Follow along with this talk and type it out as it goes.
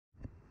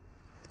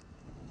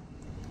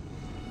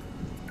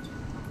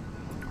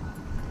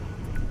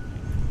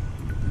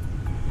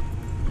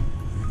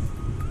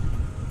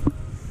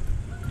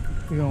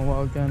We're gonna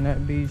walk down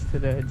that beach to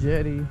that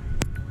jetty.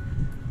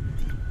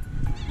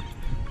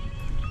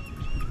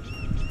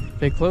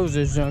 They close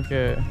this junk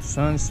at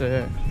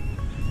sunset,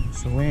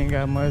 so we ain't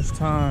got much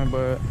time,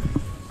 but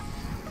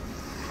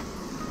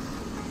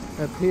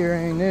up here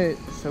ain't it,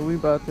 so we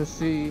about to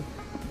see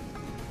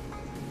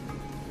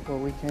what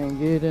we can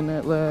get in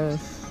that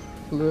last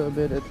little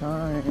bit of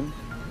time.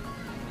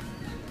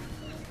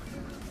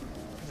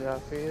 How y'all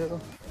feel?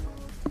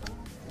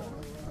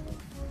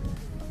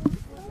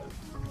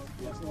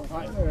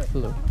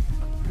 Look.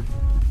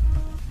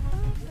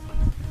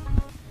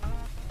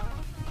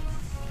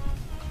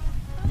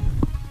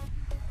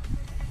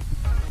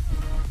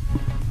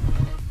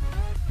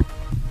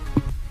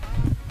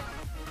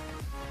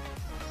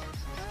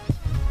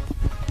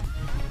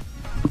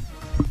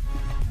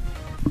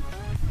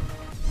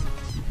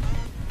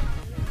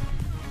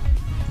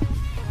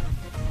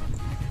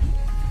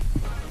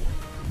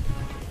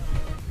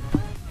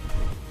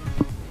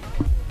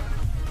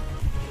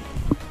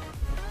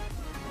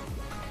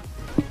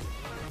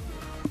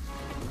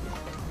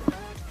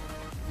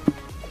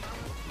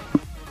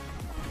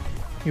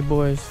 Your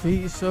boy's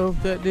feet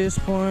soaked at this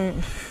point.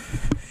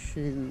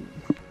 Shoot.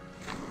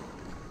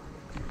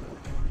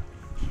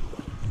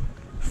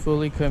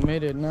 Fully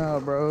committed now,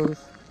 bros.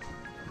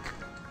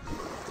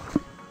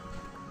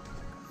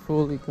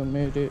 Fully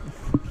committed.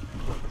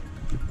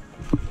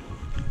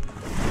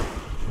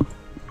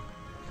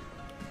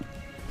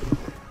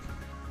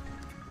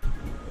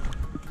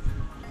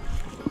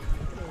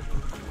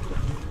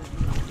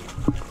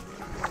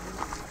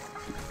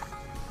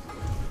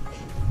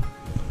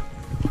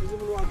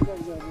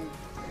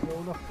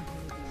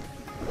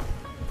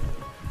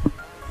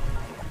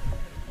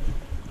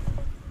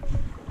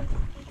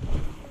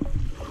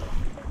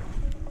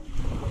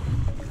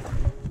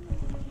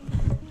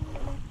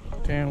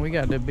 Damn, we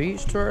got the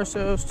beach to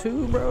ourselves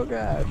too, bro.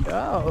 God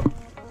dog.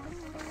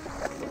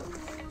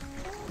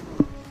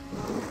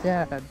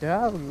 God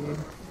doggy.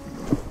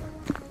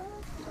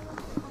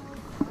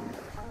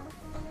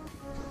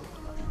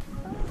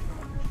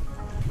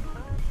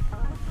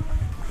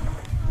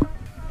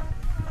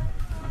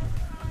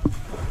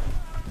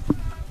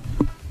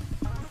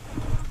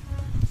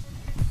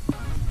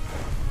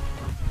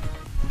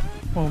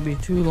 Won't be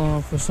too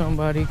long for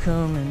somebody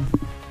come and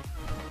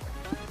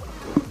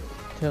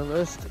tell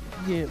us to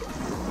get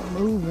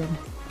moving.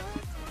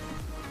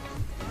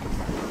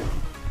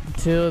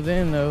 Until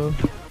then though,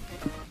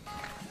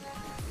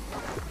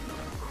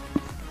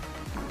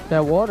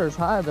 that water's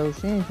high though.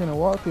 She ain't finna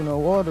walk through no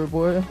water,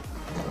 boy.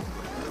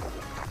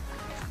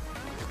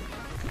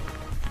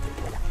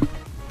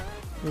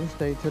 We'll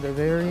stay to the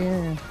very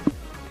end.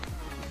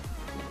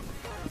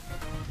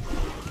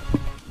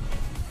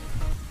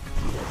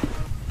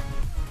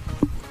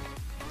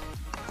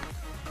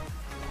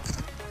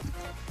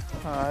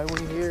 Alright,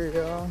 we here,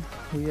 y'all.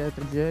 We at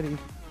the jetty.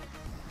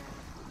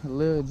 A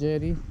little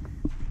jetty.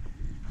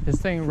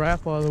 This thing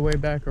wrap all the way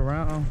back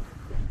around.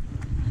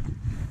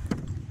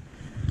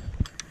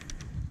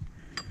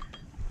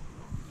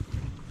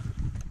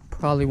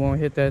 Probably won't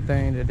hit that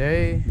thing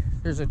today.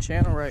 There's a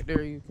channel right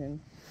there you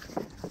can...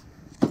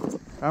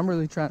 I'm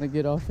really trying to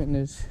get off in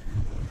this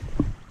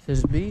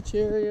beach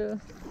area.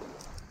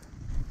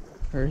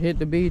 Or hit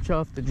the beach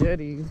off the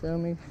jetty, you feel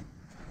me?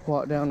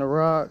 Walk down the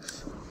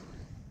rocks.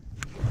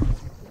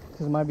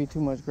 Cause it might be too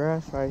much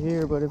grass right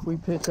here, but if we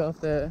pitch off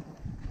that,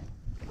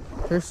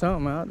 there's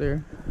something out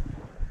there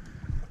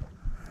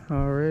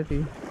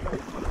already.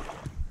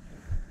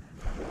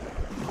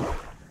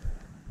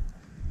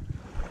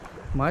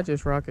 Might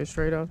just rock it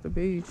straight off the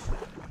beach.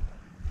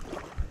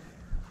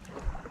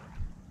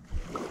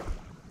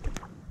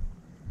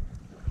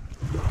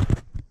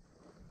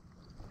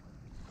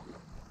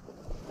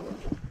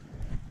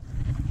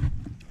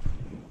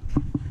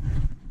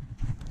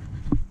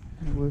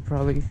 We'll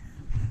probably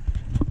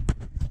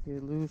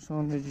get loose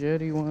on the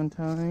jetty one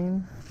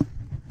time.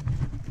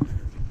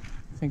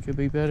 I think it'd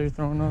be better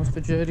thrown off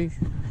the jetty.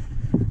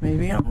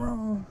 Maybe I'm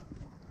wrong,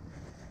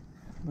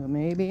 but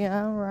maybe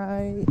I'm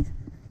right.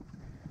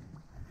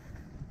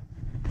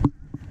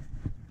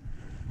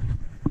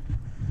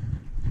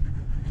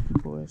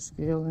 Boy,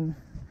 scaling.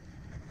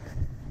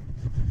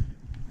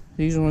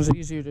 These ones are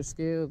easier to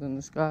scale than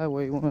the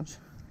Skyway ones.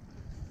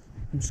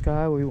 Them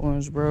Skyway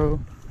ones, bro.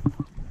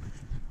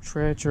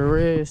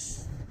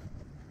 Treacherous.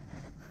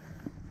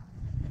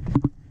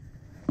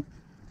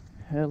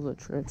 Hella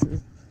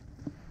treacherous.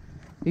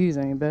 These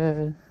ain't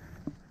bad.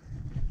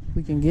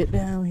 We can get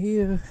down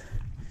here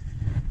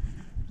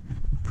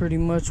pretty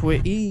much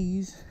with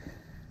ease.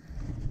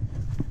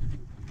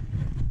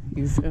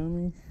 You feel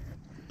me?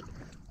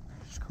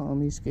 Just call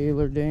me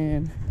Scalar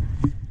Dan.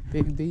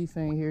 Big Beef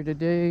ain't here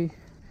today.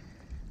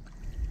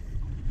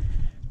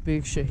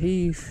 Big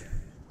Shahif.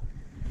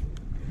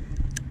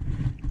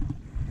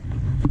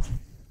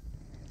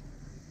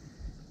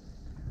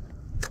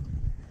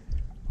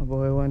 My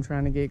boy wasn't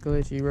trying to get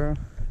glitchy, bro.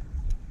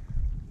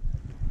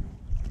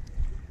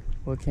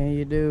 What can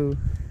you do?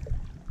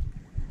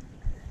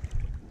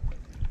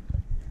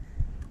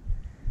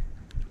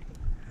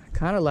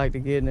 Kind of like to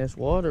get in this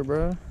water,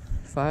 bro.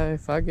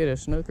 If I get a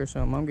snook or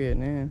something, I'm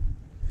getting in.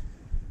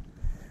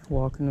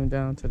 Walking them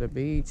down to the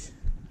beach.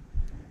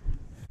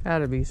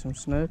 Gotta be some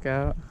snook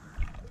out.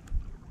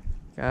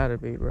 Gotta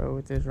be, bro,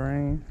 with this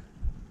rain.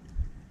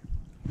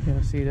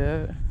 Y'all see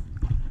that?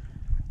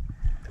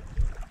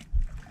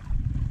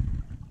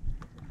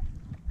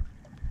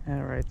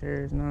 That right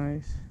there is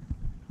nice.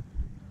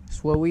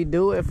 It's what we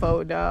do it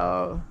for,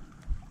 dog.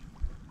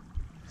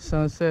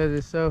 Sunset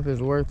itself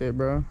is worth it,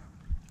 bro.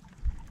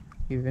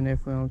 Even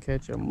if we don't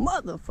catch a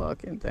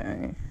motherfucking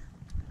thing.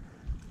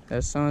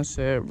 That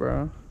sunset,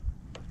 bro.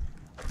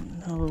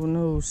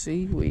 No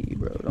seaweed,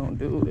 bro. Don't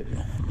do it.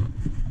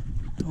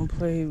 Don't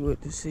play with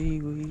the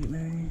seaweed,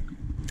 man.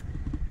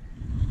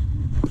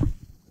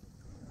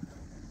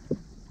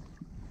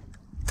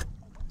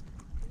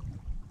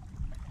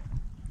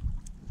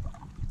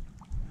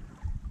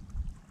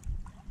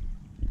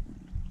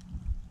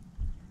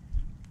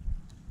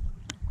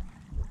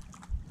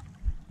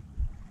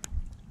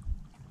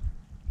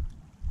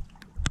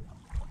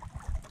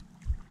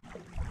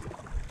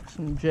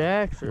 Some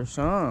jacks or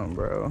something,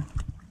 bro.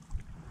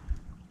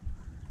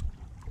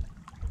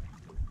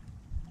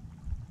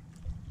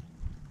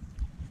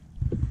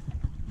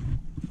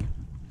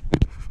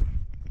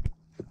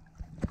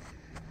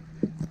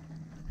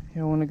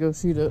 Y'all wanna go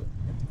see the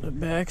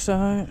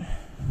backside?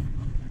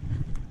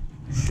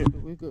 Shit,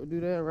 we go do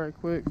that right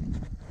quick.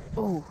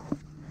 Oh,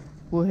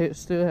 we'll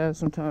still have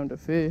some time to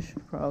fish,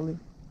 probably.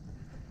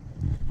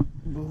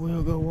 But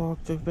we'll go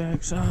walk the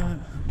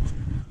backside.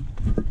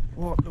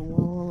 Walk the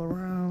wall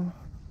around.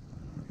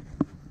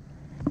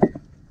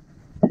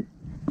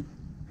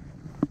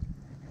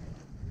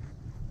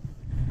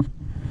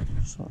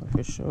 So I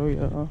can show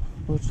y'all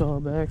what's all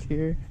back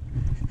here.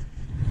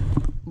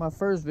 My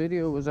first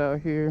video was out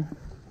here,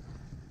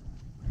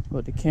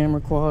 but the camera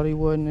quality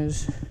wasn't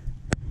as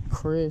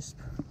crisp.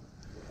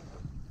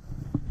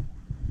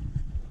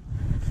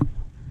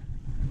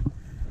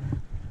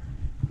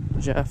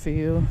 I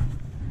feel.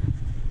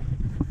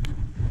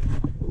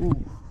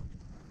 Ooh.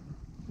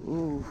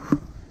 Ooh.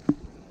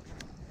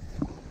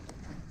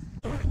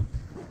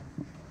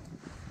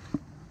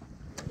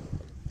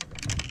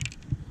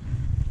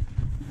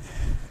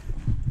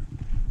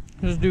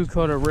 This dude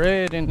caught a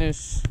red in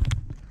this.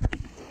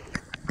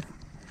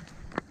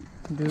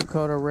 Dude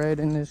caught a red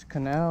in this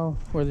canal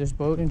or this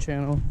boating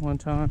channel one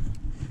time.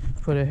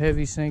 Put a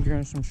heavy sinker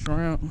and some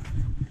shrimp.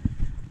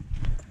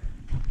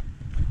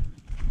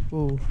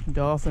 Ooh,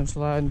 dolphin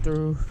sliding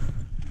through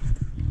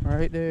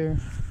right there.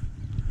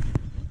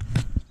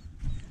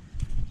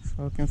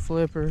 Fucking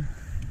flipper.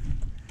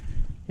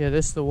 Yeah,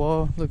 this is the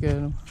wall. Look at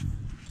him.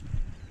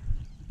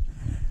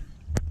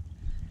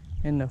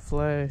 In the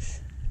flash.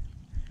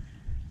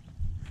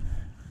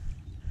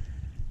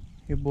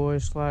 Your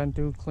boy's sliding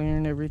through,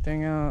 clearing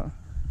everything out.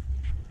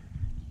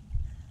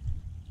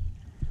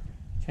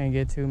 Can't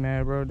get too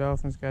mad, bro.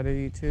 Dolphins gotta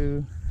eat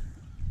too.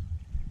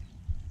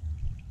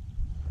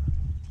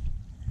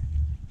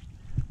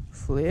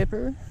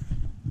 Flipper.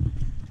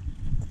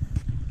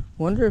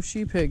 Wonder if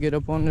sheephead get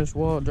up on this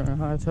wall during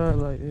high tide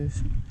like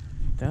this.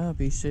 That'd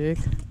be sick.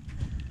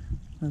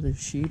 Another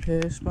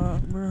sheephead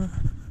spot, bro.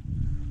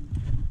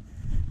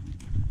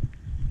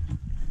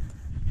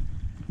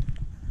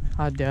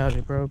 I doubt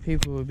it, bro.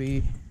 People would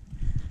be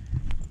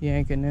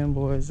yanking them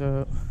boys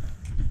up.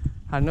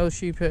 I know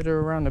sheephead are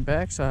around the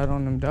backside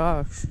on them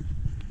docks.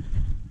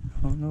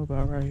 I don't know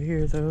about right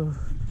here though,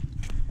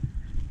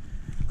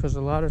 because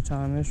a lot of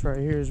time this right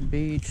here is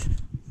beach.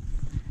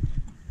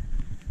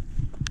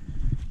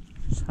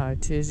 It's high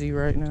tizzy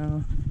right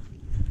now.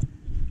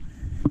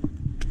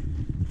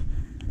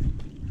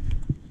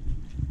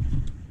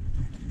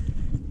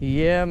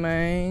 Yeah,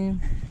 man,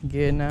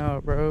 getting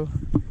out, bro.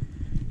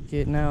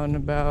 Getting out and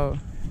about.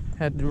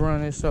 Had to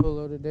run it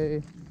solo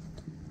today.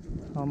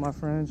 All my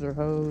friends are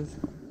hoes.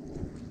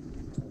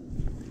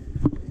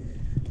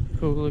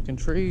 Cool looking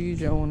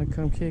trees. Y'all want to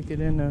come kick it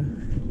in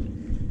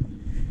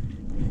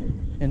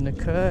the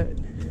cut?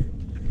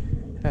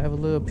 Have a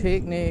little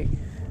picnic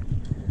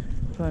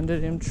under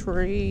them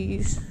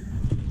trees.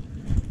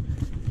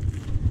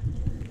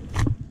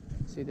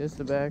 See, this is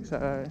the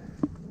backside.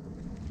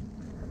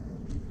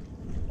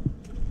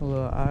 A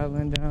little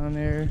island down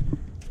there.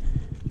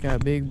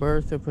 Got Big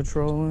Bertha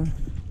patrolling.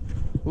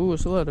 Ooh,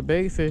 it's a lot of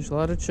bait fish, a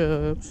lot of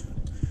chubs.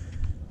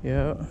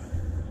 Yeah.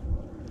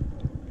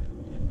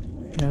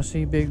 Y'all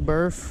see Big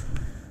Bertha?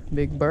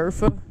 Big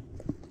Bertha?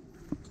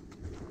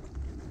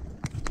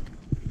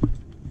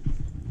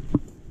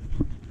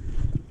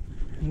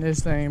 And this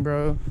thing,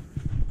 bro,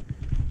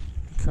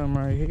 come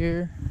right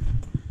here.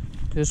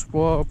 This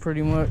wall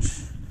pretty much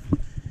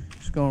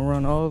is gonna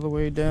run all the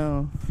way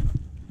down.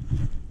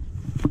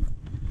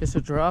 It's a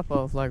drop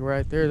off like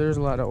right there. There's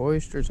a lot of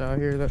oysters out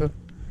here though.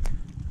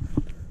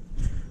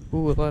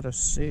 Ooh, a lot of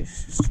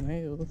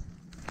snails.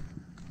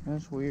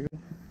 That's weird.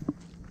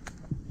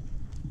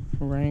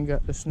 Rain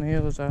got the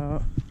snails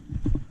out.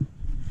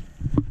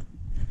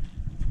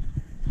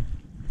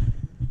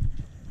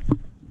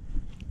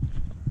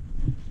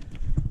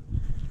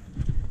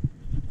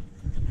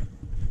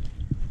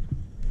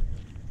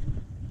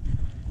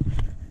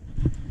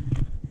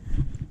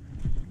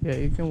 Yeah,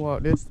 you can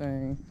walk this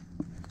thing.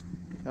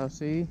 Y'all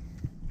see?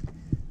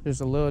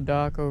 There's a little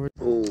dock over.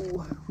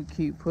 Oh, we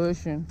keep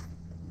pushing.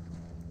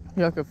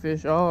 Y'all can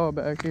fish all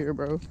back here,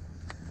 bro.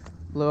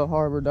 Little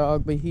harbor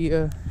dog,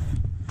 Bahia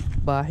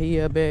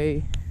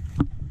Bay.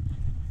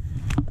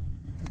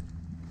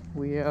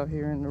 We out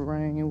here in the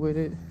rain with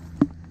it.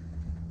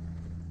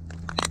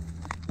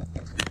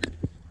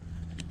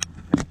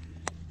 You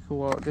can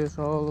walk this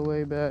all the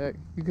way back.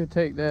 You could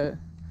take that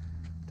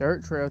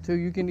dirt trail too.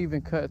 You can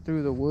even cut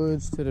through the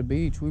woods to the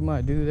beach. We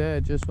might do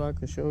that just so I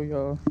can show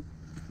y'all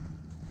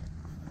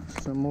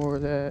some more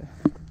of that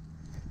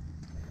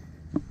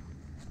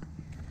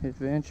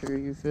adventure,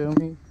 you feel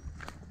me?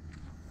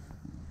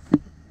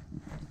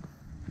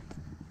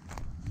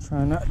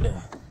 Try not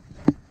to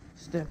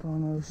step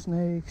on those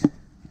snakes.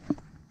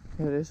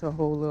 Yeah, this a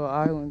whole little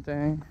island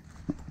thing.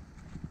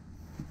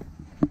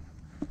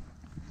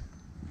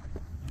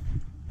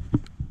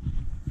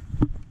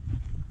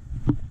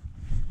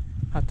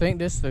 I think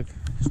this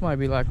might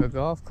be like a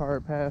golf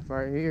cart path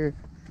right here,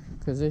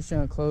 because this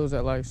shouldn't close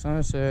at like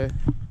sunset.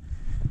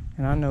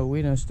 And I know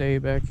we done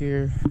stayed back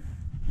here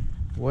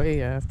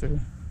way after.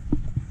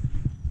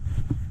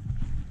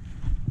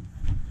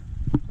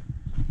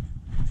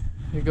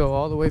 You go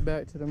all the way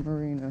back to the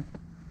marina.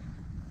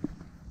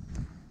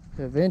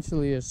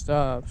 Eventually it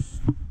stops.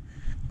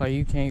 Like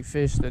you can't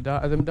fish the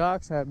dock. Them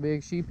docks have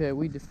big sheephead.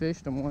 We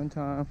fished them one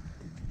time,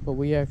 but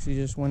we actually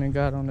just went and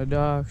got on the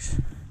docks.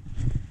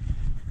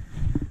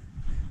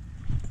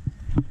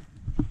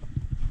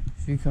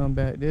 If you come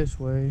back this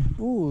way,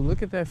 ooh,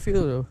 look at that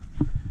field of,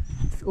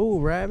 ooh,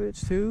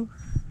 rabbits too.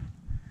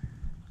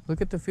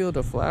 Look at the field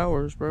of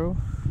flowers, bro.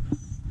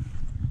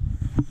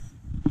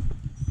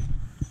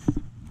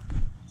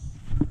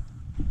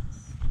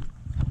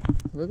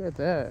 Look at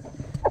that.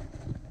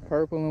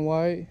 Purple and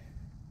white.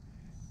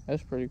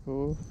 That's pretty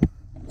cool.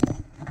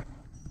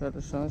 Got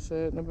the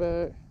sunset in the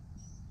back.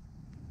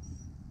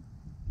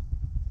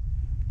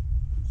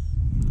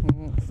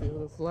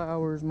 Field of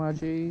flowers, my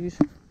G's.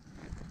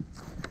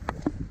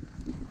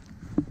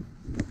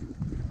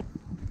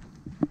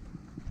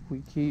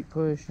 We keep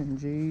pushing,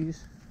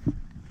 G's.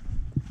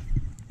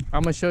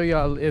 I'm gonna show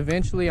y'all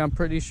eventually. I'm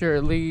pretty sure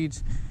it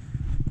leads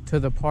to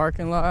the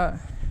parking lot.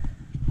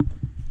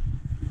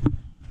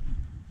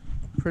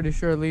 Pretty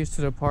sure it leads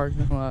to the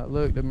parking lot.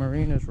 Look, the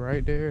marina's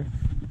right there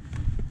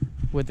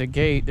with the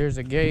gate. There's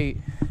a gate,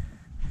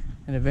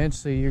 and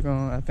eventually you're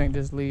gonna, I think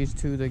this leads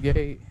to the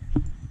gate,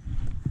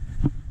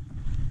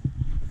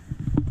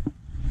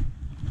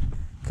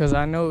 because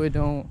I know it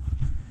don't,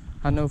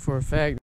 I know for a fact